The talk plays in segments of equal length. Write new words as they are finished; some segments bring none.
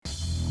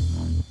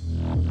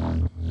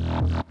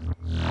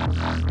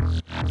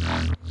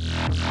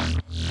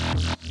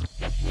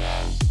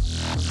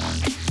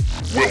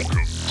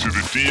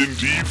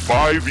D&D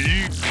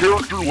 5e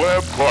Character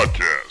Lab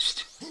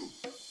Podcast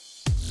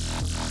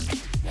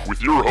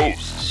with your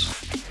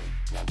hosts,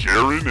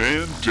 Garen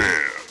and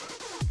Dan.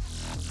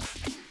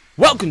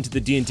 Welcome to the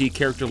D&D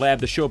Character Lab,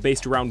 the show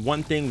based around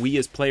one thing we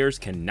as players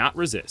cannot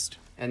resist.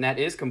 And that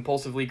is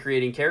compulsively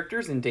creating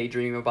characters and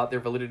daydreaming about their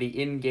validity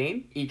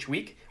in-game. Each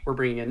week, we're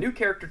bringing a new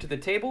character to the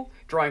table,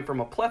 drawing from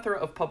a plethora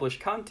of published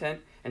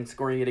content, and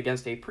scoring it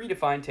against a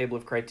predefined table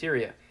of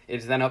criteria. It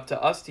is then up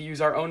to us to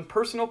use our own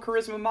personal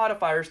charisma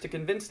modifiers to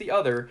convince the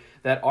other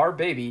that our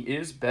baby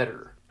is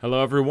better.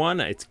 Hello, everyone.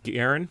 It's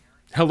Garen.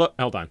 Hello.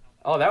 Hold on.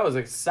 Oh, that was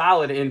a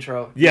solid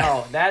intro. Yeah.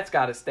 No, that's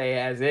got to stay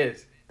as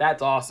is.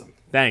 That's awesome.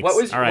 Thanks. What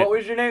was All right. What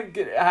was your name?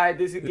 Hi,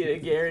 this is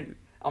Garen.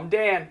 I'm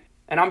Dan,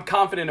 and I'm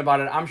confident about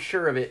it. I'm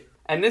sure of it.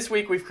 And this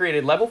week, we've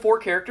created level 4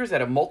 characters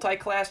that have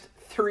multi-classed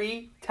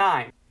 3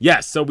 times.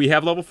 Yes, so we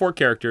have level 4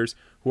 characters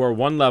who are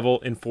one level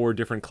in 4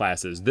 different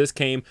classes. This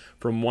came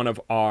from one of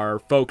our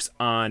folks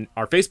on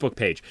our Facebook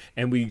page,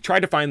 and we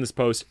tried to find this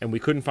post, and we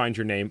couldn't find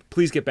your name.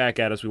 Please get back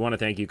at us. We want to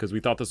thank you because we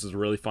thought this was a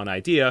really fun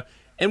idea,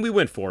 and we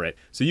went for it.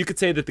 So you could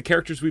say that the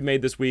characters we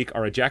made this week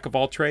are a jack of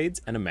all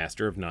trades and a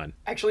master of none.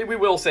 Actually, we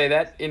will say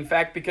that, in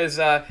fact, because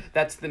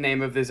that's the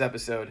name of this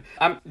episode.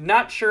 I'm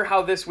not sure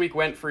how this week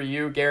went for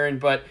you, Garen,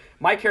 but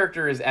my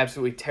character is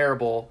absolutely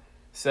terrible.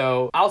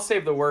 So I'll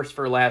save the worst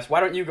for last.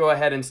 Why don't you go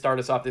ahead and start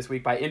us off this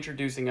week by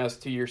introducing us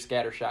to your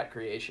scattershot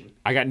creation?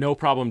 I got no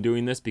problem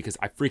doing this because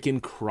I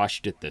freaking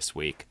crushed it this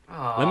week.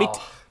 Oh.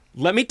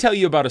 Let me tell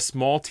you about a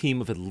small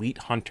team of elite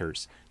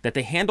hunters that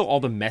they handle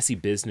all the messy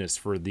business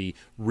for the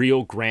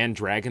real grand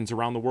dragons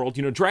around the world.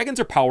 You know, dragons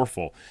are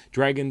powerful.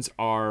 Dragons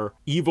are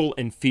evil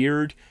and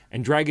feared,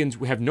 and dragons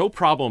have no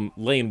problem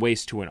laying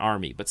waste to an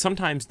army, but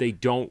sometimes they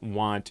don't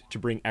want to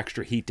bring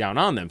extra heat down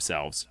on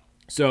themselves.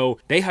 So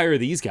they hire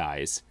these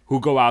guys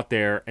who go out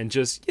there and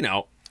just,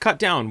 cut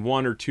down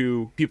 1 or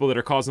 2 people that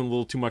are causing a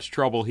little too much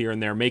trouble here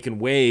and there, making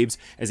waves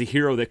as a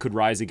hero that could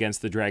rise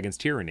against the dragon's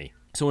tyranny.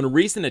 So in a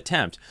recent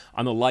attempt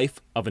on the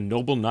life of a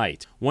noble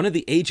knight, one of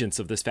the agents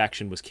of this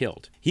faction was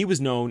killed. He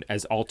was known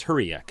as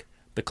Alturiak,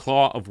 the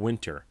Claw of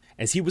Winter,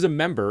 as he was a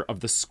member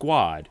of the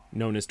squad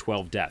known as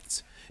 12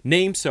 Deaths,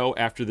 named so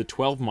after the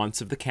 12 months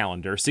of the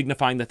calendar,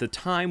 signifying that the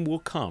time will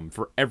come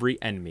for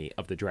every enemy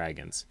of the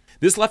dragons.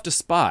 This left a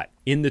spot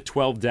in the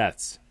 12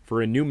 Deaths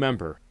for a new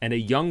member and a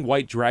young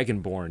white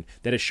dragonborn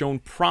that has shown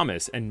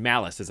promise and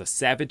malice as a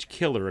savage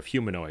killer of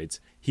humanoids.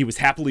 He was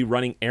happily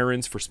running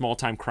errands for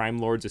small-time crime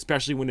lords,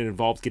 especially when it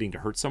involves getting to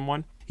hurt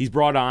someone. He's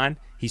brought on,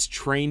 he's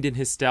trained in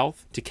his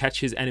stealth to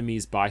catch his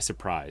enemies by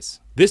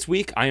surprise. This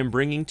week, I am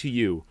bringing to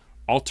you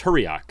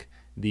Alturiak,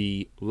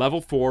 the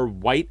level 4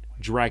 white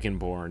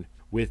dragonborn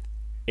with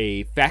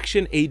a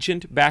faction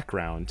agent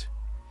background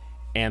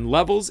and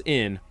levels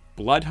in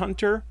Blood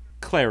Hunter,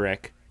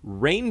 Cleric,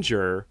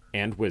 Ranger,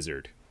 and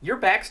Wizard. Your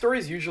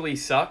backstories usually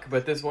suck,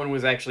 but this one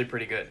was actually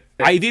pretty good.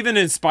 I've even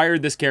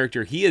inspired this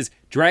character.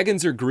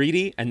 Dragons are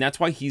greedy, and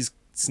that's why he's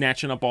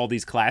snatching up all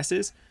these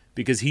classes,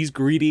 because he's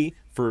greedy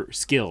for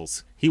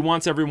skills. He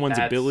wants everyone's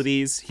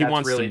abilities. He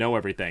wants to know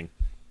everything.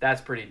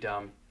 That's pretty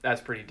dumb.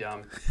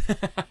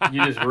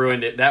 You just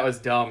ruined it. That was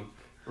dumb.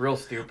 Real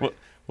stupid.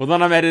 Well,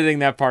 then I'm editing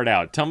that part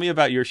out. Tell me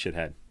about your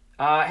shithead.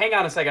 Hang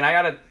on a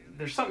second.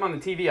 There's something on the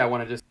TV I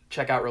want to just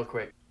check out real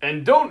quick.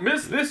 And don't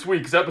miss this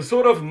week's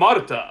episode of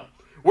Marta,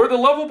 where the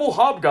lovable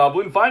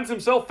hobgoblin finds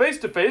himself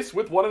face-to-face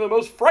with one of the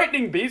most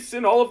frightening beasts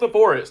in all of the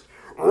forest.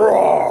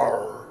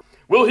 Roar!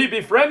 Will he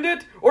befriend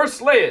it or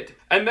slay it,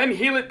 and then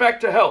heal it back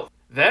to health?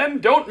 Then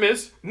don't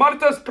miss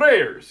Marta's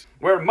Prayers,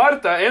 where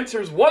Marta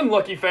answers one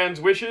lucky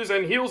fan's wishes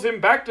and heals him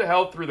back to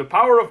health through the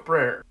power of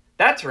prayer.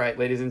 That's right,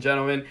 ladies and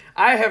gentlemen.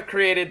 I have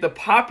created the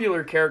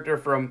popular character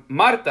from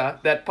Marta,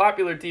 that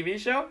popular TV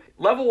show.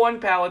 Level 1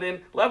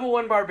 Paladin, Level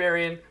 1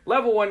 Barbarian,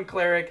 Level 1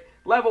 Cleric,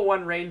 Level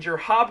 1 Ranger,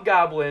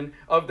 Hobgoblin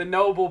of the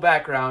noble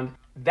background.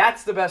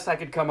 That's the best I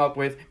could come up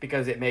with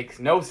because it makes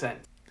no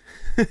sense.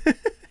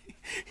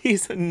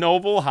 He's a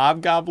noble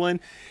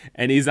hobgoblin,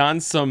 and he's on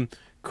some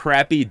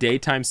crappy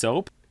daytime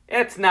soap?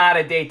 It's not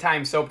a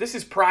daytime soap. This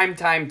is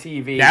primetime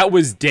TV. That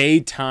was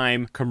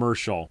daytime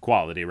commercial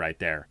quality right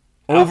there.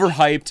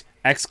 Overhyped,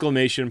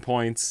 exclamation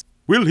points.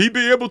 Will he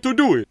be able to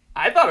do it?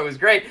 I thought it was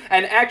great.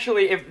 And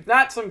actually, if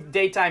not some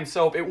daytime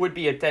soap, it would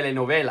be a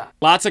telenovela.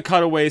 Lots of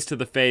cutaways to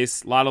the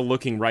face, a lot of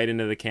looking right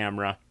into the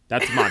camera.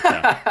 That's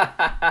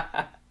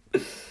Marta.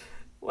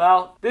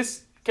 Well,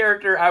 this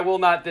character, I will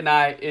not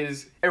deny,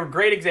 is a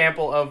great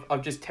example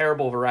of just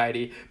terrible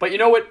variety. But you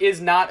know what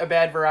is not a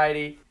bad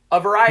variety? A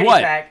variety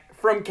pack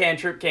from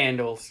Cantrip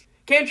Candles.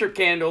 Cantrip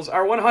candles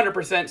are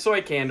 100%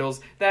 soy candles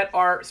that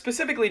are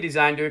specifically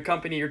designed to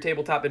accompany your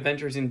tabletop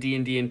adventures in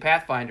D&D and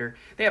Pathfinder.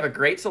 They have a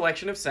great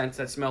selection of scents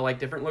that smell like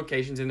different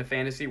locations in the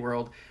fantasy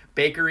world.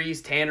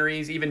 Bakeries,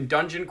 tanneries, even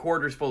dungeon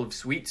quarters full of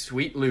sweet,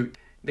 sweet loot.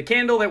 The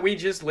candle that we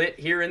just lit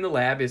here in the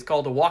lab is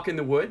called A Walk in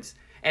the Woods,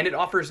 and it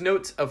offers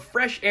notes of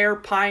fresh air,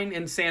 pine,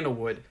 and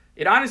sandalwood.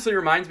 It honestly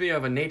reminds me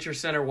of a nature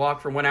center walk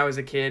from when I was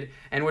a kid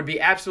and would be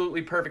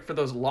absolutely perfect for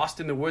those lost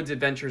in the woods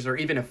adventures or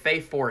even a fey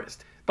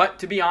forest. But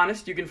to be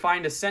honest, you can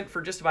find a scent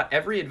for just about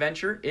every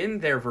adventure in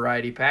their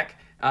variety pack.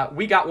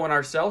 We got one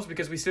ourselves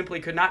because we simply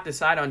could not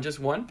decide on just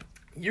one.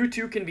 You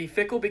too can be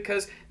fickle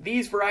because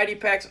these variety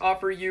packs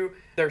offer you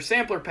their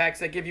sampler packs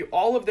that give you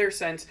all of their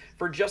scents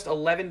for just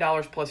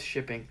 $11 plus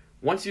shipping.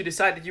 Once you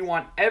decide that you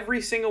want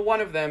every single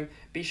one of them,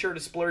 be sure to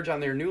splurge on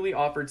their newly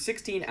offered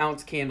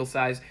 16-ounce candle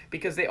size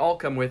because they all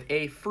come with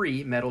a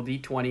free metal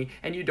D20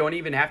 and you don't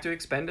even have to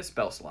expend a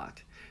spell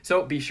slot.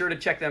 So be sure to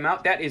check them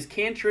out. That is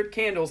Cantrip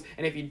Candles,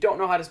 and if you don't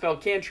know how to spell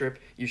cantrip,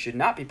 you should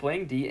not be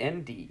playing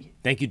D&D.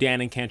 Thank you,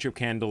 Dan and Cantrip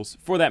Candles,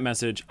 for that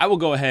message. I will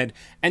go ahead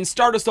and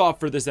start us off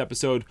for this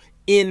episode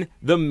in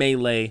the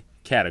melee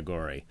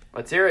category.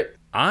 Let's hear it.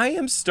 I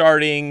am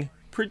starting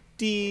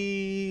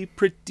pretty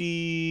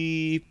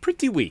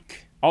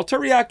weak.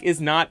 Altariak is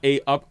not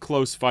a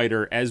up-close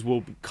fighter, as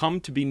will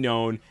come to be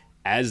known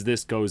as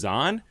this goes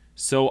on,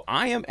 so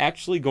I am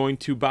actually going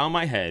to bow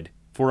my head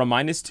for a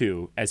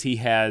 -2, as he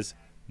has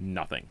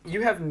nothing.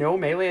 You have no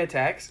melee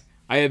attacks?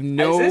 I have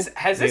no...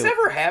 Has this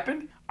ever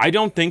happened? I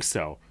don't think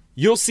so.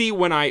 You'll see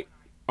when I...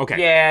 Okay.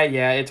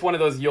 Yeah, it's one of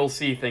those you'll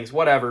see things.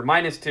 Whatever,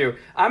 -2.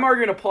 I'm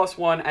arguing a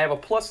 +1. I have a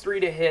 +3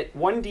 to hit,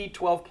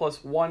 1d12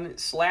 plus 1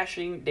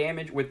 slashing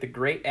damage with the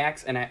Great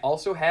Axe, and I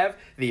also have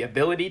the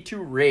ability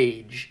to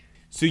rage.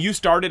 So you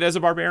started as a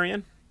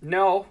barbarian?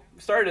 No,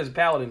 started as a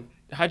paladin.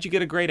 How'd you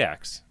get a Great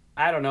Axe?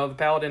 I don't know. The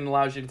paladin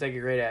allows you to take a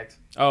Great Axe.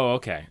 Oh,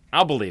 okay.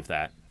 I'll believe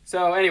that.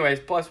 So, anyways,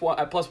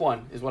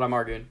 +1 is what I'm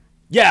arguing.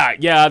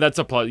 Yeah, that's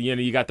a plus. You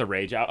know, you got the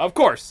rage out. Of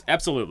course,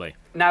 absolutely.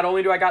 Not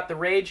only do I got the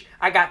rage,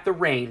 I got the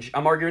range.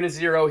 I'm arguing a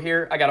 0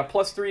 here. I got a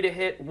 +3 to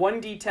hit,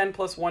 1d10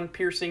 plus 1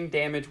 piercing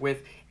damage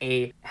with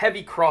a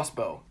heavy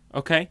crossbow.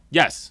 Okay.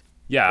 Yes.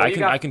 Yeah, I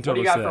can totally see that. What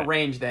do you got for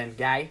range then,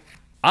 guy?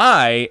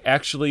 I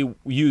actually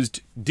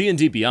used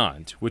D&D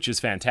Beyond, which is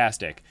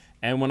fantastic.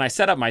 And when I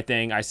set up my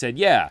thing, I said,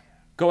 yeah,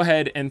 go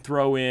ahead and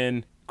throw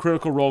in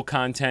Critical Role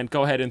content.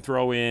 Go ahead and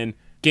throw in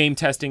game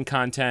testing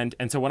content.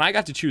 And so when I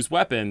got to choose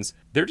weapons,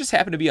 there just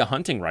happened to be a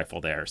hunting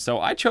rifle there.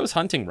 So I chose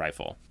hunting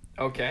rifle.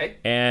 Okay.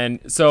 And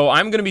so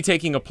I'm going to be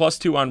taking a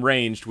 +2 on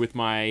ranged with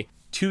my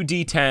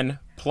 2d10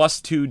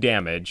 +2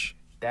 damage.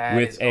 That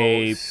with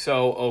is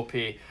so OP.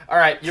 All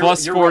right. You're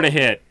 +4 to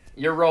hit.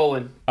 You're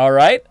rolling. All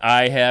right.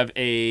 I have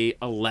a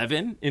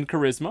 11 in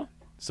charisma.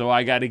 So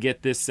I got to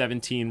get this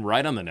 17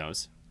 right on the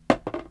nose.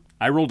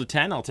 I rolled a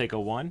 10. I'll take a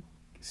 1.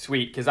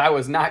 Sweet, because I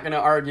was not going to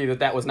argue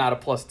that was not a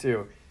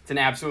 +2. It's an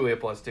absolutely a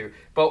 +2.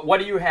 But what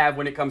do you have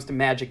when it comes to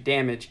magic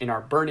damage in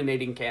our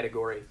burninating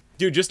category?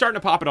 Dude, just starting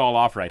to pop it all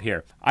off right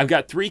here. I've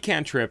got 3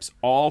 cantrips,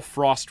 all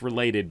frost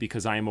related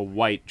because I am a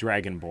white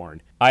dragonborn.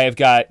 I have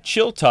got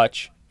Chill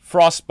Touch,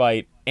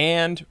 Frostbite,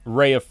 and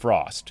Ray of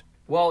Frost.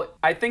 Well,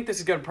 I think this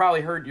is going to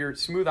probably hurt your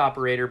smooth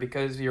operator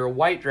because you're a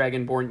white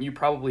dragonborn. You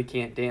probably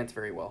can't dance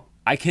very well.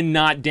 I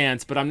cannot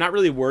dance, but I'm not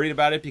really worried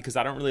about it because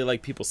I don't really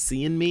like people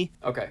seeing me.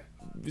 Okay.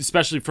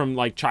 Especially from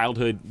like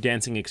childhood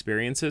dancing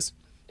experiences.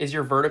 Is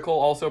your vertical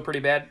also pretty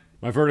bad?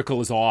 My vertical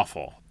is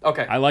awful.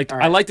 Okay. I like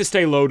to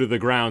stay low to the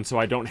ground so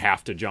I don't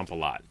have to jump a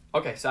lot.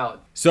 Okay, solid.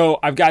 So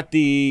I've got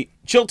the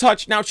Chill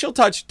Touch. Now, Chill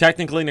Touch,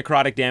 technically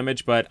necrotic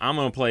damage, but I'm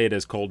going to play it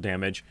as cold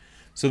damage.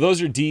 So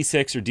those are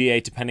D6 or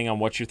D8, depending on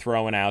what you're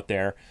throwing out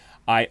there.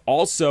 I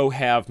also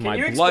have my blood right.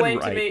 Can you explain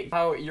to me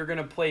how you're going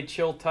to play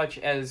Chill Touch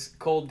as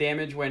cold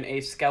damage when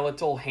a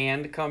skeletal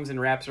hand comes and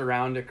wraps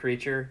around a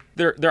creature?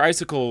 They're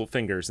icicle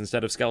fingers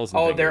instead of skeleton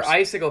fingers. Oh, they're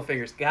icicle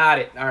fingers. Got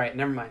it. All right,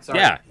 never mind. Sorry.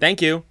 Yeah,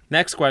 thank you.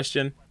 Next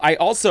question. I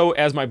also,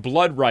 as my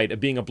blood right of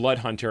being a blood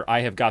hunter,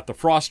 I have got the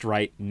frost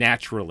right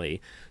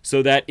naturally.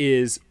 So that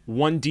is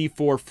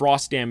 1d4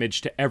 frost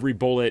damage to every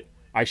bullet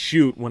I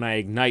shoot when I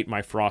ignite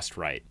my frost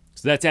right.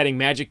 So that's adding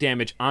magic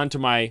damage onto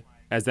my,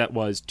 as that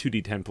was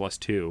 2d10 plus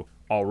 2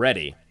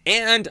 already.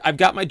 And I've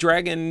got my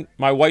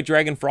white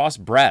dragon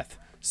frost breath.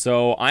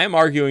 So I am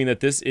arguing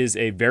that this is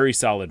a very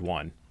solid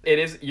one. It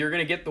is. You're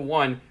going to get the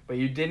 1, but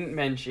you didn't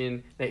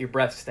mention that your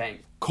breath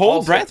stank.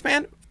 Cold breath,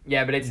 man?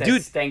 Yeah, but it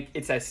says stank.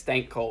 It says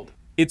stank cold.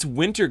 It's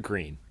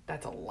wintergreen.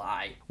 That's a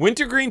lie.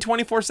 Wintergreen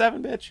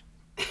 24/7, bitch.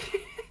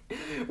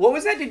 What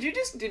was that? Did you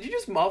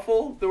just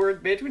muffle the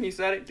word bitch when you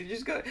said it? Did you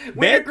just go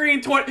wintergreen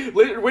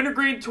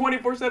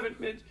 24/7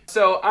 bitch?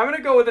 So I'm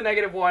gonna go with a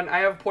 -1. I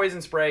have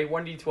poison spray,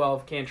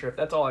 1d12 cantrip.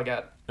 That's all I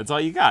got. That's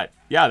all you got.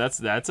 Yeah, that's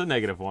a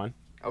 -1.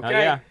 Okay.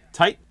 Yeah.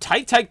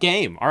 Tight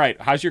game. All right.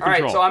 How's your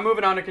control? All right. So I'm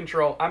moving on to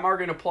control. I'm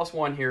arguing a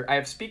 +1 here. I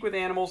have speak with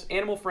animals,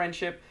 animal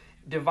friendship,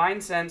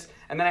 divine sense,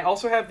 and then I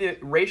also have the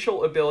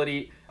racial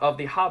ability of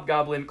the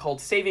hobgoblin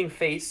called saving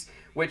face,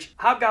 which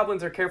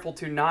hobgoblins are careful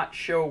to not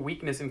show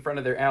weakness in front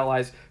of their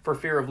allies for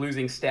fear of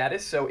losing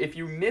status. So if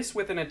you miss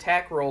with an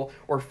attack roll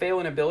or fail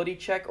an ability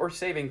check or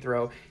saving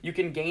throw, you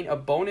can gain a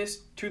bonus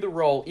to the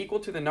roll equal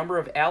to the number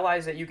of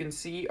allies that you can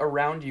see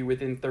around you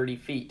within 30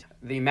 feet.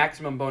 The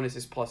maximum bonus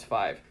is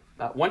 +5.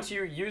 Once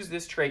you use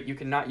this trait, you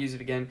cannot use it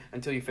again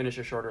until you finish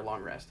a short or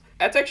long rest.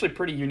 That's actually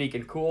pretty unique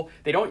and cool.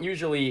 They don't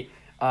usually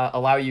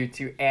allow you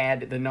to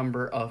add the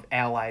number of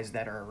allies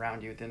that are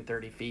around you within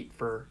 30 feet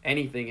for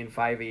anything in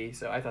 5e,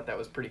 so I thought that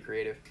was pretty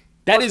creative.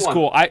 That Plus is one.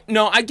 cool.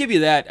 I give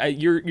you that.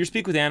 Your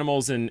speak with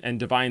animals and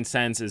divine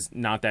sense is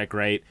not that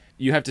great.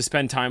 You have to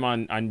spend time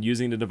on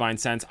using the divine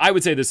sense. I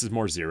would say this is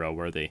more 0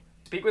 worthy.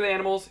 Speak with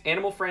animals,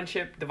 animal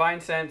friendship,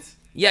 divine sense.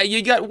 Yeah,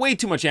 you got way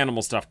too much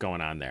animal stuff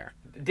going on there.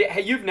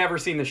 You've never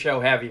seen the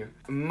show, have you?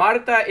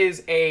 Marta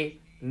is a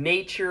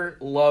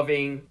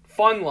nature-loving,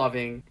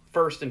 fun-loving,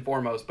 first and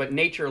foremost, but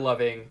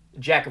nature-loving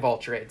jack of all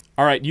trades.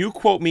 All right, you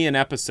quote me an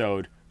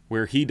episode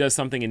where he does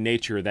something in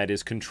nature that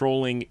is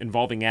controlling,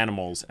 involving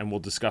animals, and we'll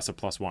discuss a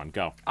 +1.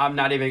 Go. I'm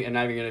not even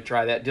going to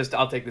try that.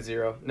 I'll take the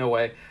 0. No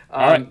way.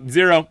 All right,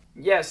 0.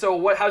 Yeah,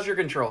 so how's your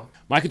control?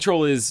 My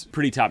control is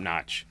pretty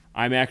top-notch.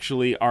 I'm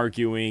actually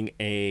arguing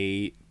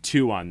a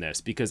 2 on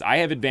this because I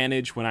have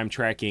advantage when I'm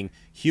tracking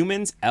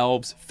humans,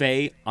 elves,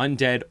 fae,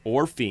 undead,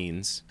 or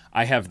fiends.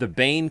 I have the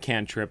Bane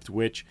cantrip,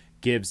 which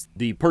gives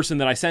the person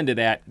that I send it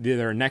at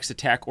their next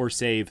attack or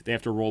save, they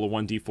have to roll a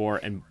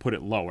 1d4 and put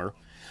it lower.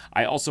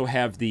 I also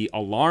have the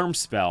alarm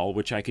spell,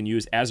 which I can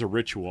use as a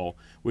ritual,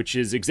 which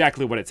is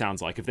exactly what it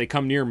sounds like. If they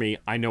come near me,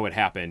 I know it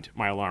happened.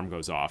 My alarm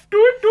goes off.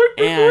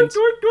 And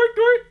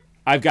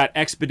I've got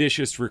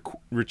expeditious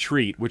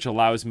retreat, which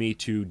allows me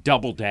to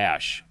double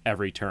dash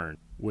every turn,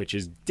 which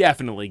is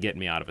definitely getting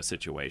me out of a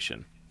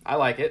situation. I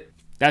like it.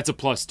 That's a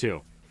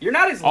 +2. You're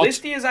not as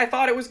listy as I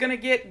thought it was going to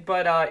get,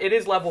 but it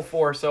is level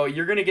 4, so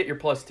you're going to get your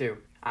 +2.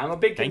 I'm a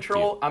big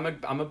control. I'm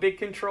a big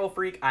control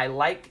freak. I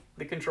like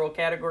the control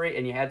category,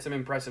 and you had some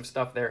impressive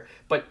stuff there.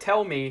 But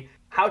tell me,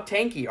 how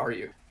tanky are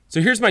you?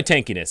 So here's my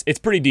tankiness. It's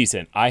pretty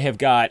decent. I have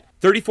got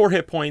 34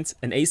 hit points,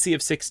 an AC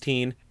of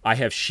 16. I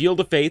have Shield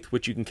of Faith,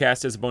 which you can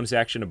cast as a bonus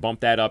action to bump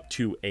that up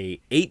to a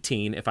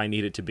 18 if I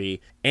need it to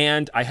be.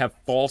 And I have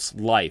False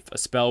Life, a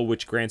spell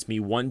which grants me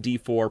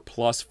 1d4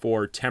 plus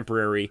 4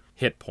 temporary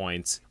hit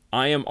points.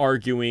 I am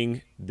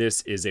arguing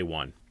this is a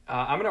 1.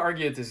 I'm going to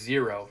argue it's a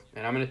 0,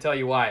 and I'm going to tell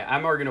you why.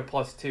 I'm arguing a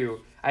 +2.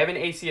 I have an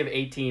AC of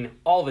 18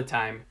 all the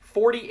time,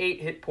 48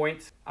 hit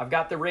points. I've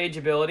got the Rage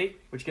ability,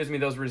 which gives me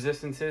those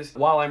resistances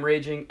while I'm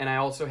raging, and I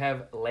also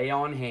have Lay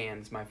on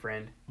Hands, my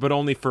friend. But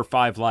only for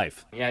 5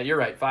 life. Yeah, you're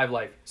right, 5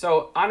 life.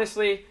 So,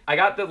 honestly, I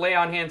got the Lay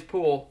on Hands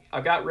pool,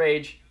 I've got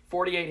Rage,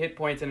 48 hit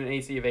points, and an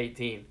AC of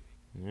 18.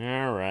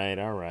 All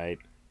right.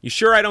 You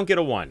sure I don't get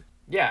a 1?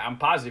 Yeah, I'm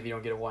positive you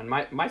don't get a 1.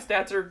 My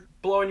stats are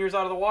blowing yours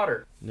out of the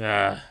water.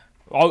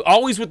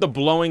 Always with the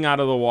blowing out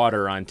of the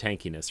water on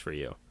tankiness for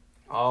you.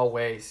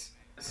 Always.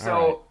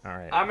 So, all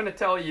right. I'm going to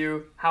tell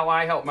you how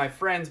I help my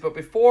friends, but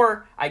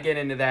before I get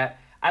into that,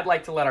 I'd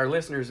like to let our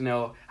listeners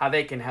know how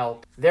they can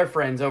help their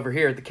friends over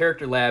here at the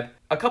Character Lab.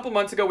 A couple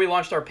months ago, we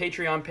launched our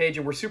Patreon page,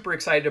 and we're super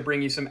excited to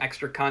bring you some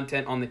extra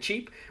content on the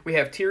cheap. We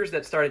have tiers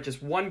that start at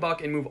just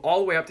 $1 and move all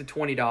the way up to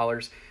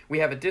 $20. We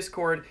have a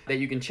Discord that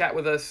you can chat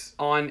with us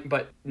on,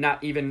 but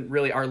not even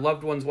really our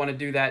loved ones want to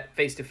do that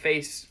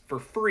face-to-face for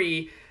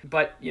free,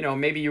 but,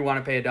 maybe you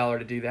want to pay $1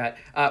 to do that.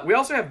 We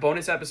also have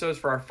bonus episodes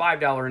for our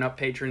 $5 and up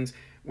patrons.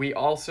 We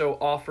also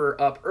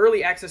offer up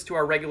early access to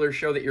our regular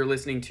show that you're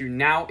listening to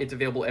now. It's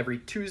available every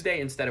Tuesday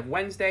instead of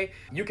Wednesday.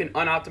 You can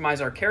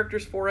unoptimize our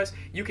characters for us.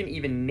 You can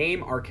even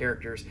name our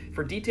characters.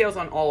 For details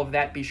on all of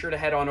that, be sure to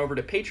head on over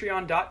to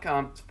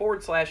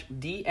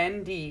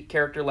patreon.com/DND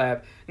Character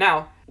Lab.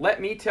 Now,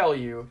 let me tell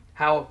you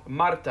how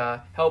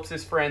Marta helps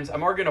his friends.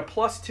 I'm arguing a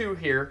 +2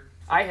 here.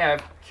 I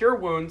have Cure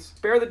Wounds,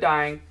 Spare the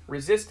Dying,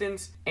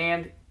 Resistance,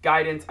 and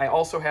Guidance. I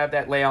also have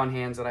that Lay on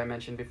Hands that I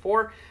mentioned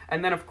before.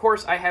 And then, of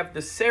course, I have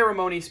the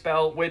Ceremony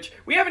spell, which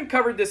we haven't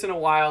covered this in a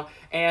while.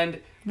 And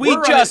we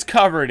just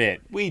covered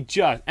it.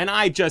 And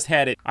I just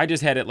had it. I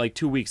just had it like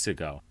 2 weeks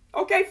ago.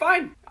 Okay,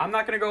 fine. I'm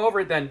not going to go over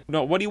it then.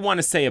 No, what do you want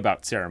to say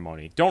about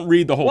Ceremony? Don't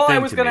read the whole thing to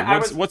me. I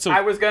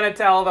was going to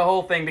tell the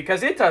whole thing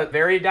because it's a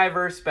very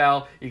diverse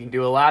spell. You can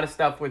do a lot of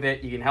stuff with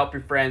it. You can help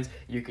your friends.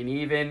 You can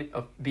even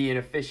be an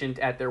officiant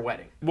at their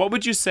wedding. What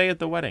would you say at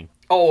the wedding?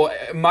 Oh,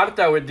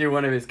 Marta would do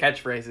one of his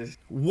catchphrases.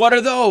 What are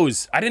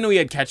those? I didn't know he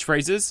had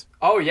catchphrases.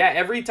 Oh, yeah.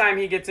 Every time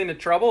he gets into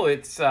trouble,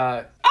 it's,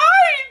 Ay,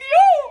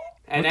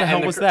 Dios! What the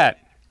hell was that?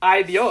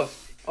 Ay, Dios.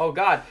 Oh,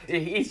 God.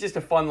 He's just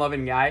a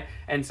fun-loving guy,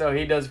 and so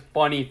he does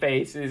funny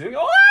faces. And,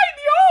 oh, ay,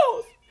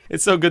 Dios!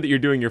 It's so good that you're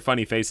doing your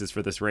funny faces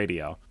for this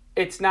radio.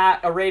 It's not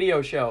a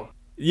radio show.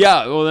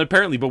 Yeah, well,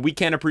 apparently, but we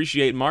can't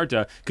appreciate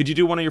Marta. Could you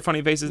do one of your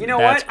funny faces? You know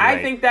what? Great.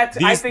 I think that's...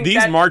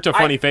 These Marta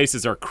funny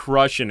faces are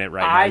crushing it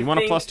right now. You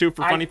want a +2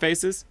 for funny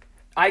faces?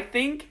 I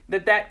think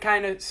that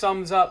kind of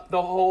sums up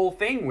the whole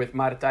thing with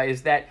Marta,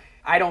 is that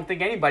I don't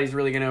think anybody's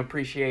really going to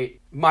appreciate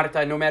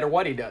Marta no matter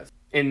what he does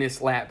in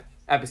this lab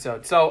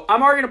episode. So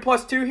I'm arguing a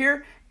 +2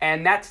 here,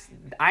 and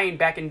I ain't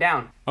backing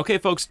down. Okay,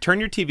 folks, turn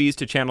your TVs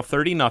to channel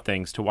 30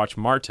 nothings to watch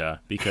Marta,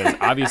 because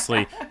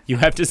obviously you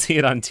have to see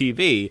it on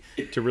TV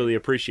to really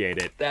appreciate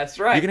it. That's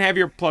right. You can have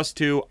your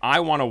 +2. I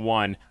want a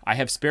 1. I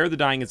have Spare the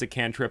Dying as a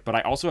cantrip, but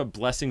I also have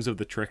Blessings of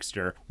the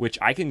Trickster, which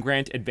I can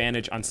grant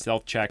advantage on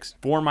stealth checks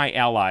for my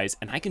allies,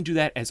 and I can do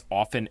that as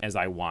often as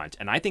I want.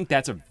 And I think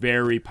that's a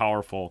very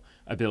powerful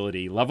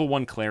ability. Level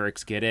 1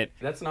 clerics get it.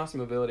 That's an awesome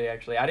ability,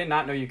 actually. I did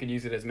not know you could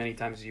use it as many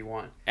times as you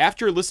want.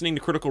 After listening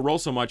to Critical Role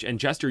so much and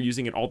Jester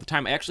using it all the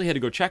time, I actually had to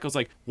go check. I was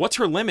like, What's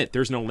her limit?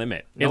 There's no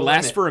limit. No it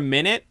lasts limit. for a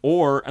minute,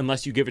 or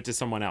unless you give it to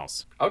someone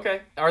else.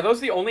 Okay. Are those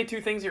the only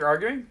two things you're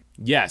arguing?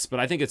 Yes, but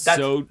I think it's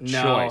No,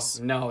 choice.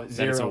 no, that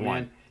zero, it's a man.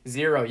 one.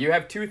 Zero. You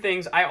have two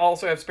things. I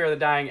also have Spare the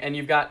Dying, and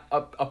you've got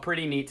a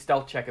pretty neat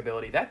stealth check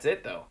ability. That's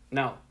it, though.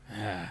 No.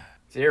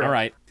 Zero. All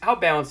right. How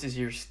balanced is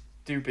your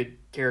stupid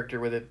character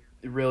with a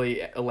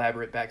really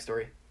elaborate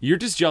backstory? You're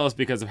just jealous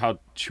because of how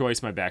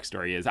choice my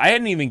backstory is. I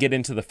didn't even get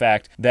into the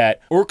fact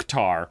that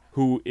Urktar,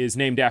 who is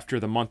named after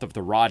the month of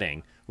the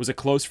rotting, was a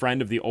close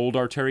friend of the old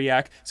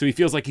Arteriak, so he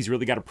feels like he's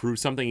really got to prove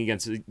something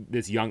against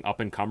this young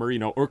up-and-comer. You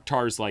know,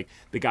 Urktar's like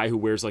the guy who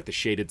wears like the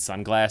shaded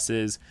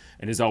sunglasses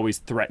and is always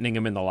threatening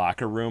him in the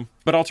locker room.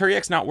 But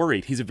Alteriak's not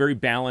worried. He's a very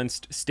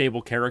balanced,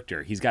 stable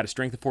character. He's got a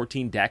strength of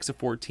 14, dex of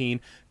 14,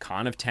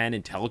 con of 10,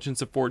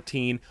 intelligence of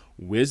 14,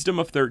 wisdom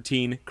of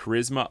 13,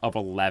 charisma of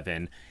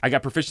 11. I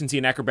got proficiency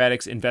in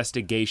acrobatics,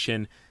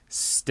 investigation,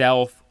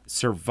 stealth,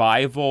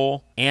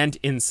 survival, and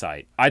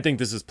insight. I think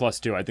this is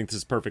 +2. I think this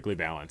is perfectly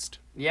balanced.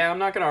 Yeah, I'm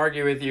not going to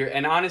argue with you.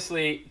 And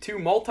honestly, to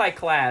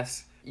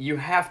multi-class, you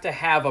have to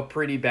have a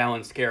pretty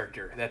balanced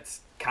character.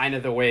 That's kind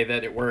of the way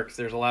that it works.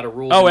 There's a lot of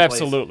rules. Oh, in place.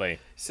 absolutely.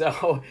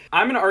 So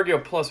I'm going to argue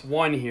a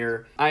 +1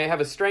 here. I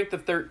have a strength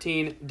of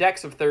 13,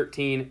 dex of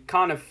 13,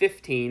 con of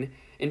 15,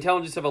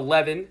 intelligence of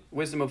 11,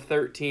 wisdom of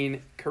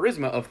 13,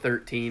 charisma of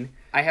 13.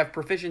 I have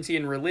proficiency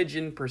in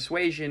religion,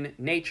 persuasion,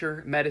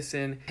 nature,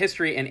 medicine,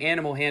 history, and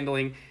animal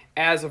handling,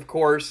 as of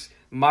course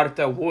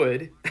Marta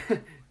would.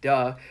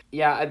 Duh.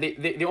 Yeah,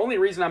 the only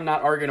reason I'm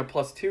not arguing a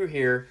 +2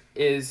 here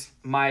is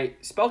my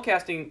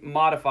spellcasting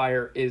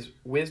modifier is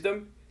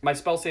wisdom. My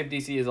spell save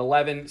DC is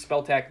 11. Spell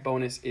attack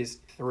bonus is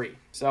 3.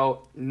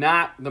 So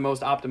not the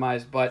most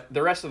optimized, but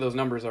the rest of those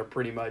numbers are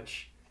pretty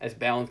much as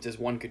balanced as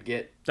one could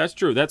get. That's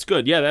true. That's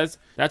good. Yeah,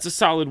 that's a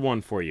solid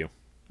one for you.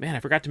 Man, I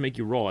forgot to make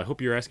you roll. I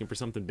hope you're asking for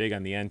something big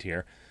on the end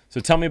here. So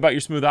tell me about your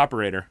smooth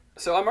operator.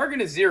 So I'm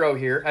arguing a 0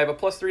 here. I have a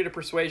 +3 to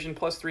persuasion,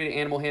 +3 to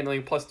animal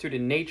handling, +2 to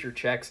nature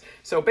checks.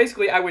 So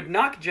basically, I would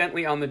knock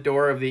gently on the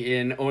door of the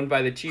inn owned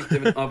by the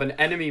chieftain of an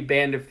enemy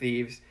band of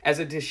thieves as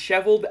a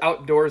disheveled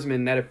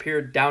outdoorsman that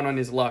appeared down on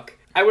his luck.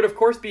 I would, of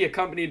course, be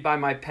accompanied by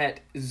my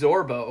pet,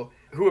 Zorbo,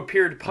 who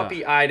appeared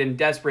puppy-eyed and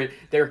desperate.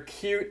 They're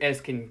cute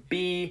as can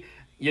be.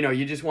 You know,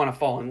 you just want to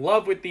fall in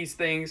love with these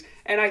things.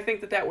 And I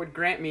think that would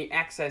grant me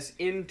access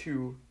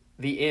into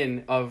the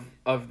inn of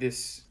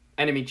this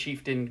enemy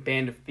chieftain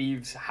band of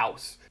thieves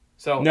house.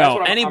 So no,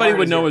 anybody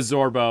would know a a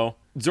Zorbo.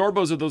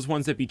 Zorbos are those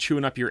ones that be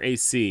chewing up your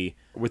AC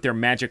with their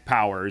magic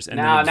powers and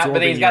then absorbing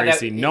but he's your got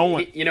AC. No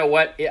one. You know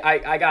what?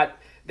 I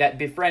got that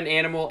befriend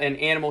animal and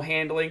animal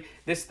handling.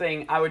 This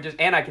thing, I would just,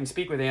 and I can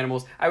speak with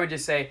animals. I would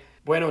just say,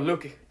 bueno,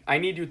 look, I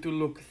need you to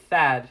look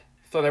sad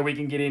so that we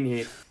can get in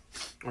here.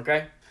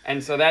 Okay?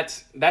 And so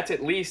that's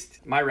at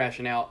least my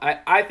rationale.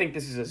 I think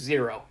this is a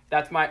 0.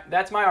 That's my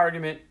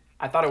argument.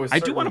 I thought it was. I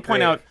do want to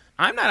point out,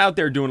 I'm not out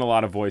there doing a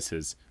lot of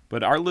voices,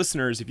 but our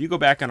listeners, if you go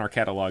back on our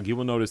catalog, you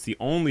will notice the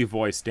only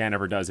voice Dan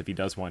ever does, if he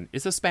does one,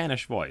 is a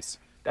Spanish voice.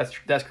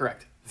 That's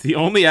correct. It's the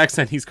only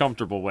accent he's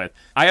comfortable with.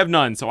 I have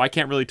none, so I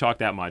can't really talk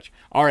that much.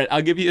 All right,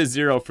 I'll give you a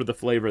 0 for the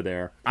flavor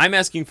there. I'm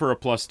asking for a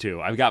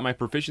 +2. I've got my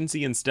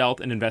proficiency in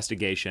stealth and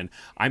investigation.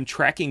 I'm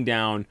tracking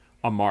down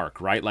a mark,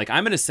 right? Like,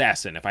 I'm an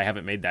assassin, if I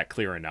haven't made that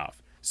clear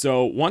enough.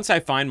 So once I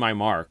find my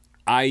mark,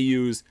 I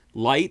use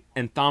light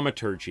and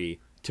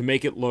thaumaturgy to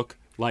make it look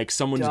like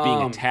someone's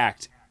being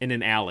attacked in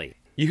an alley.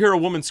 You hear a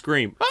woman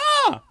scream,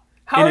 "Ah!"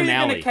 How in are an you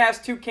going alley. to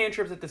cast 2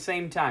 cantrips at the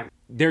same time?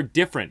 They're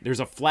different. There's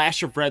a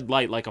flash of red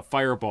light like a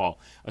fireball,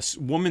 a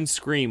woman's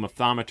scream of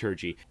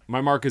thaumaturgy.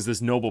 My mark is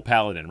this noble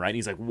paladin, right? And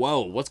he's like,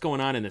 whoa, what's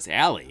going on in this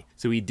alley?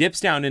 So he dips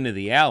down into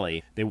the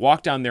alley. They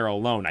walk down there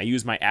alone. I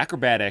use my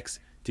acrobatics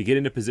to get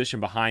into position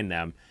behind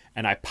them,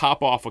 and I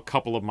pop off a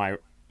couple of my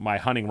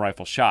hunting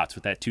rifle shots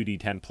with that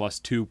 2d10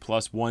 +2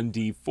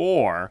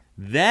 +1d4.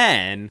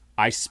 Then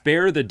I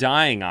spare the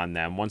dying on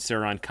them once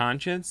they're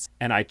unconscious,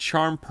 and I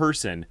charm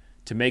person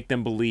to make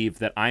them believe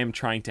that I am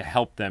trying to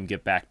help them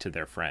get back to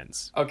their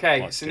friends.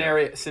 Okay,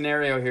 +2.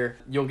 scenario here.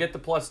 You'll get the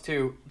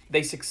 +2.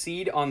 They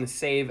succeed on the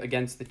save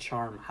against the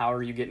charm. How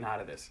are you getting out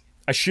of this?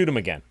 I shoot them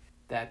again.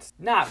 That's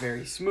not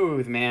very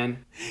smooth,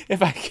 man.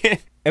 If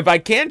I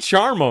can't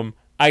charm them,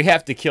 I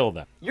have to kill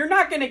them. You're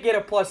not going to get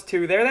a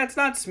 +2 there. That's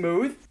not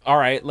smooth. All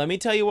right, let me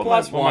tell you what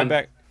 +1. my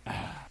back.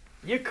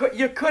 You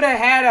could have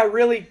had a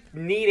really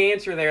neat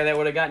answer there that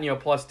would have gotten you a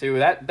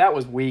 +2. That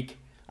was weak.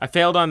 I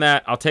failed on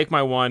that. I'll take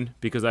my 1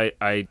 because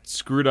I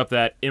screwed up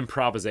that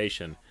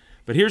improvisation.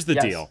 But here's the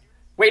deal.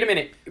 Wait a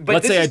minute. But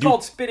Let's this say is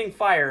called spitting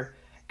fire,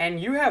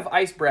 and you have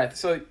ice breath.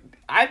 So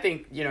I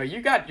think,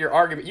 you got your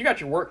argument. You got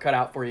your work cut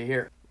out for you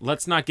here.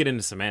 Let's not get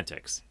into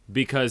semantics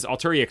because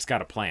Alteriak's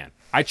got a plan.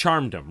 I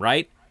charmed him,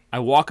 right? I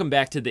walk them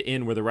back to the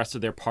inn where the rest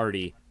of their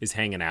party is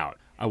hanging out.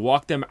 I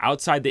walk them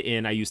outside the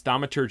inn. I use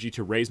thaumaturgy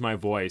to raise my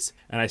voice,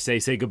 and I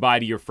say goodbye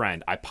to your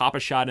friend. I pop a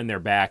shot in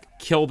their back,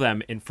 kill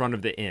them in front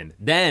of the inn.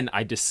 Then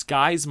I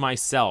disguise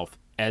myself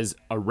as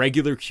a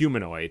regular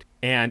humanoid,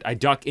 and I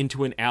duck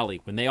into an alley.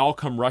 When they all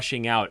come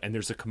rushing out and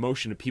there's a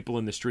commotion of people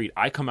in the street,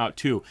 I come out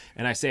too,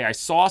 and I say, I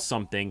saw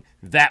something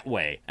that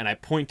way, and I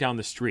point down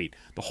the street.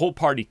 The whole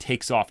party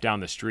takes off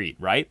down the street,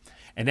 right?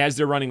 And as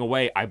they're running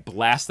away, I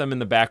blast them in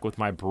the back with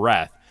my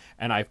breath,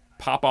 and I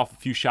pop off a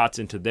few shots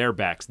into their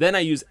backs. Then I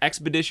use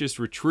Expeditious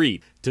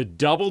Retreat to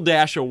double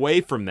dash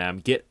away from them,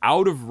 get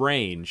out of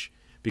range,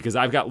 because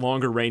I've got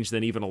longer range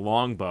than even a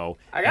longbow,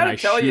 I gotta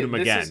tell shoot you, them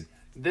again.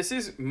 This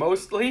is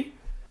mostly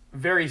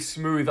very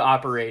smooth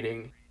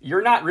operating.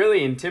 You're not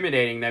really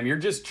intimidating them. You're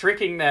just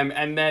tricking them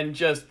and then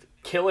just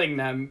killing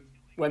them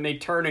when they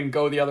turn and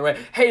go the other way.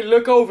 Hey,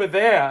 look over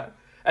there.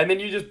 And then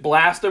you just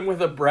blast them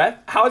with a breath.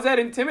 How is that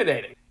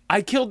intimidating?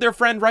 I killed their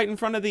friend right in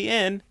front of the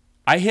inn.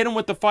 I hit him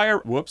with the fire.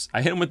 Whoops.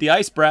 I hit him with the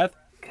ice breath.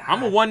 God.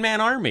 I'm a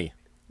one-man army.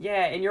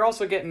 Yeah, and you're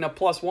also getting a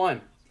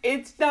 +1.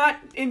 It's not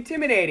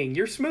intimidating.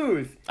 You're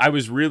smooth. I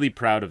was really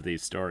proud of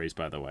these stories,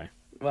 by the way.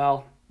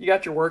 Well, you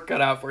got your work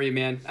cut out for you,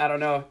 man. I don't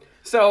know.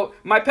 So,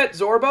 my pet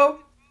Zorbo,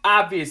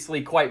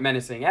 obviously quite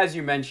menacing, as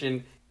you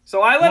mentioned.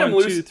 So I let him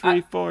loose. 1, 2,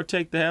 3, 4,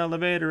 take the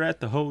elevator at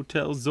the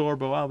Hotel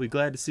Zorbo. I'll be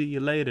glad to see you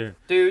later.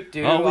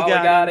 All we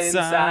got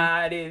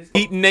inside is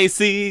eating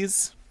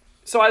ACs.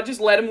 So I just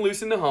let him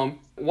loose in the home.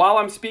 While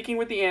I'm speaking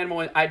with the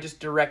animal, I just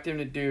direct him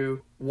to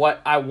do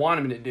what I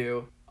want him to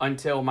do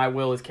until my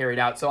will is carried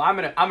out. So I'm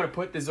gonna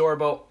put the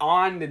Zorbo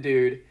on the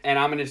dude, and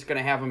I'm just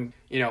gonna have him,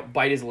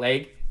 bite his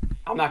leg.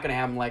 I'm not gonna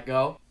have him let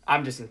go.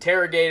 I'm just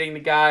interrogating the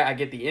guy. I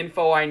get the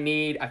info I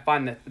need. I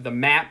find the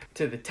map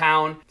to the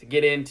town to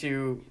get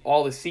into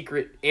all the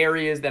secret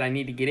areas that I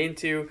need to get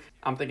into.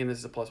 I'm thinking this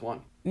is a +1.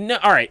 No,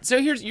 all right. So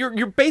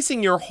you're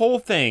basing your whole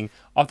thing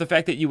off the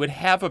fact that you would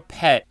have a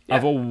pet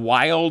of a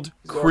wild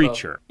Zorbo.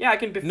 creature. Yeah, I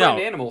can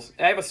befriend animals.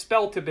 I have a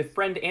spell to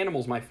befriend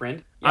animals, my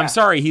friend. Yeah. I'm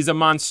sorry, he's a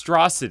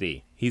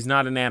monstrosity. He's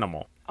not an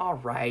animal. All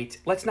right,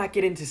 let's not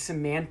get into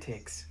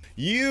semantics.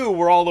 You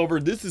were all over,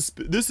 this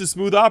is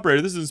Smooth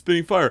Operator, this is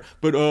Spinning Fire,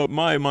 but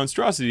my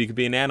monstrosity could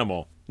be an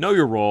animal. Know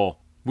your role.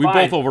 We Fine.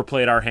 both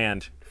overplayed our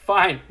hand.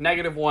 Fine,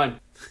 -1.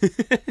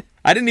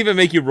 I didn't even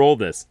make you roll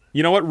this.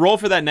 You know what? Roll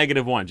for that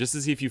 -1, just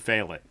to see if you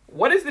fail it.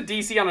 What is the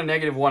DC on a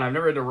 -1? I've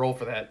never had to roll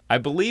for that. I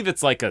believe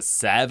it's like a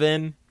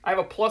 7. I have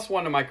a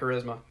 +1 to my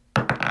charisma.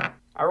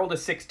 I rolled a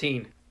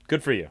 16.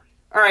 Good for you.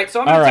 All right, so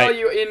I'm going to All right. tell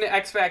you in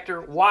X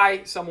Factor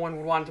why someone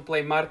would want to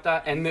play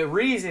Marta, and the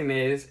reason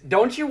is,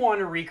 don't you want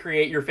to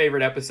recreate your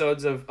favorite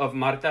episodes of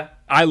Marta?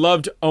 I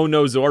loved Oh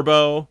No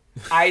Zorbo,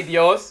 Ay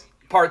Dios,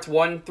 parts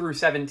 1 through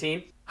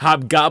 17.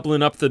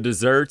 Hobgoblin Up the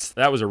Desserts.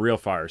 That was a real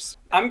farce.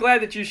 I'm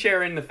glad that you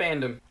share in the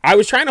fandom. I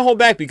was trying to hold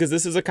back because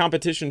this is a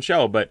competition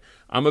show, but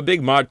I'm a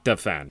big Marta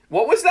fan.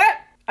 What was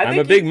that? I'm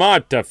a big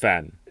Marta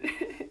fan.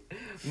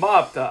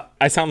 Marta.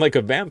 I sound like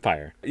a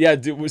vampire. Yeah,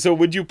 so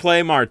would you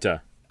play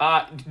Marta?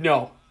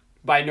 No.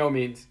 By no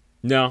means.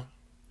 No.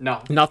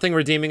 No. Nothing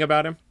redeeming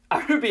about him?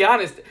 I'm going to be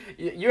honest.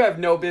 You have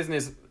no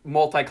business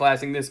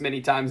multi-classing this many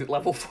times at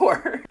level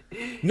 4.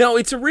 No,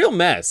 it's a real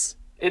mess.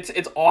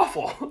 It's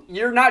awful.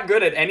 You're not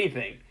good at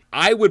anything.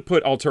 I would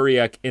put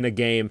Alturiak in a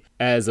game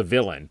as a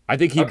villain. I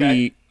think he'd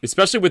be,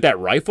 especially with that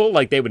rifle,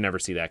 like they would never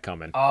see that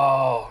coming.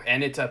 Oh,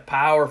 and it's a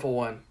powerful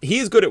one. He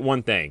is good at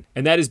one thing,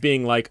 and that is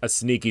being like a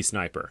sneaky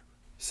sniper.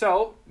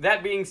 So,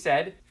 that being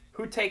said,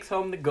 who takes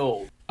home the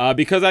gold?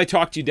 Because I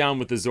talked you down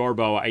with the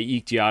Zorbo, I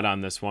eked you out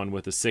on this one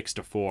with a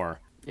 6-4.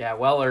 Yeah,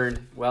 well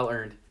earned. Well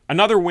earned.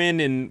 Another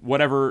win in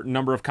whatever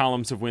number of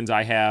columns of wins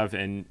I have,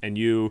 and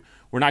you,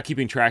 we're not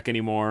keeping track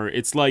anymore.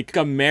 It's like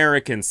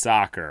American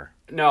soccer.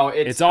 No,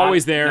 it's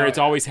always there. No, it's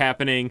always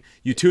happening.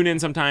 You tune in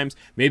sometimes.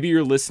 Maybe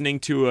you're listening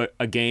to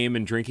a game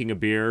and drinking a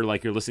beer,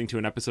 like you're listening to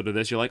an episode of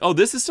this. You're like, oh,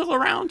 this is still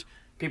around?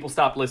 People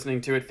stopped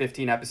listening to it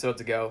 15 episodes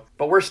ago.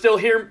 But we're still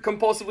here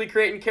compulsively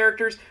creating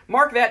characters.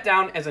 Mark that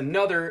down as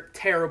another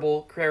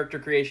terrible character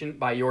creation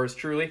by yours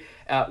truly.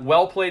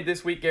 Well played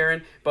this week,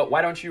 Garen. But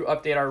why don't you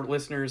update our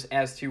listeners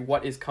as to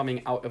what is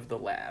coming out of the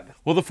lab?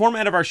 Well, the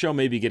format of our show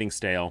may be getting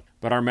stale,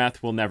 but our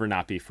meth will never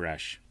not be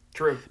fresh.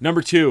 True.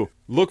 Number 2,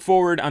 look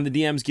forward on the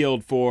DMs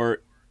Guild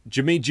for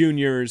Jimmy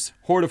Jr.'s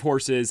Horde of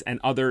Horses and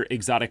other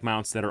exotic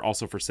mounts that are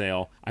also for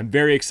sale. I'm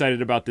very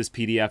excited about this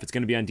PDF. It's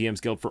going to be on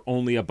DMs Guild for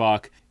only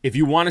 $1. If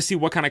you want to see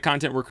what kind of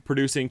content we're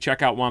producing,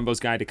 check out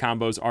Wombo's Guide to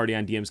Combos, already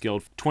on DMs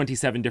Guild.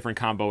 27 different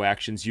combo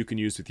actions you can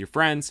use with your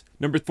friends.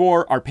 Number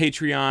 4, our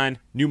Patreon.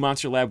 New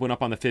Monster Lab went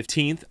up on the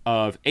 15th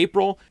of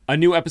April. A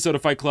new episode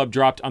of Fight Club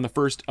dropped on the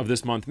 1st of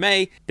this month,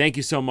 May. Thank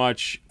you so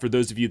much for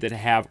those of you that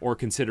have or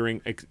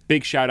considering. A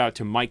big shout out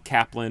to Mike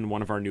Kaplan,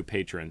 one of our new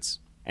patrons.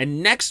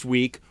 And next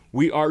week,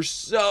 we are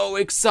so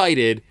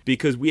excited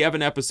because we have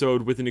an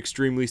episode with an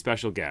extremely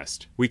special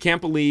guest. We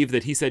can't believe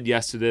that he said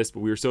yes to this,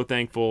 but we are so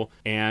thankful,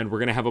 and we're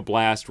going to have a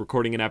blast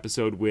recording an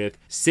episode with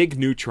Sig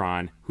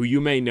Neutron, who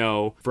you may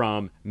know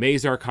from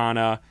Maze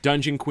Arcana,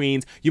 Dungeon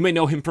Queens. You may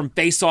know him from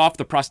Face Off,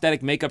 the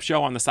prosthetic makeup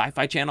show on the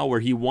Sci-Fi Channel, where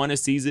he won a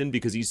season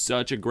because he's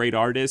such a great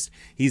artist.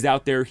 He's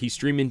out there, he's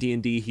streaming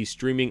D&D, he's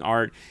streaming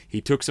art.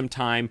 He took some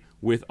time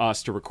with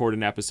us to record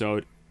an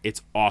episode.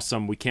 It's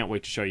awesome. We can't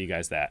wait to show you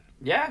guys that.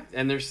 Yeah,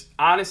 and there's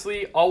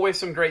honestly always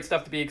some great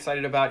stuff to be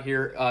excited about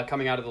here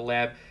coming out of the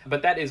lab.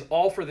 But that is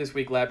all for this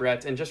week, Lab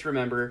Rats. And just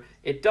remember,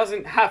 it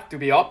doesn't have to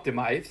be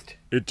optimized.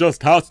 It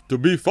just has to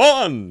be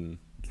fun.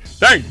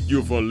 Thank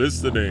you for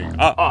listening.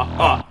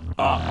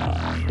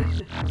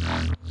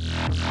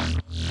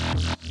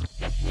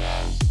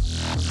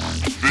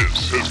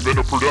 This has been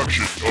a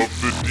production of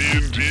the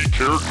D&D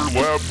Character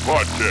Lab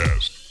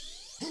podcast.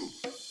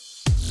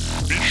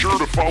 Be sure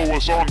to follow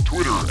us on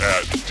Twitter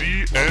at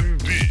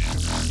DND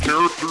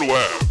Character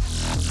Lab,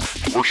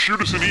 or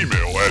shoot us an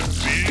email at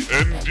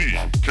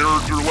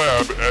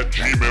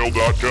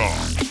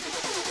dndcharacterlab@gmail.com.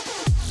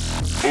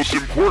 Most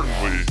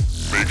importantly,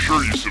 make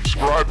sure you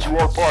subscribe to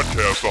our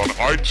podcast on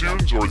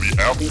iTunes or the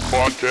Apple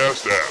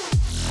Podcast app.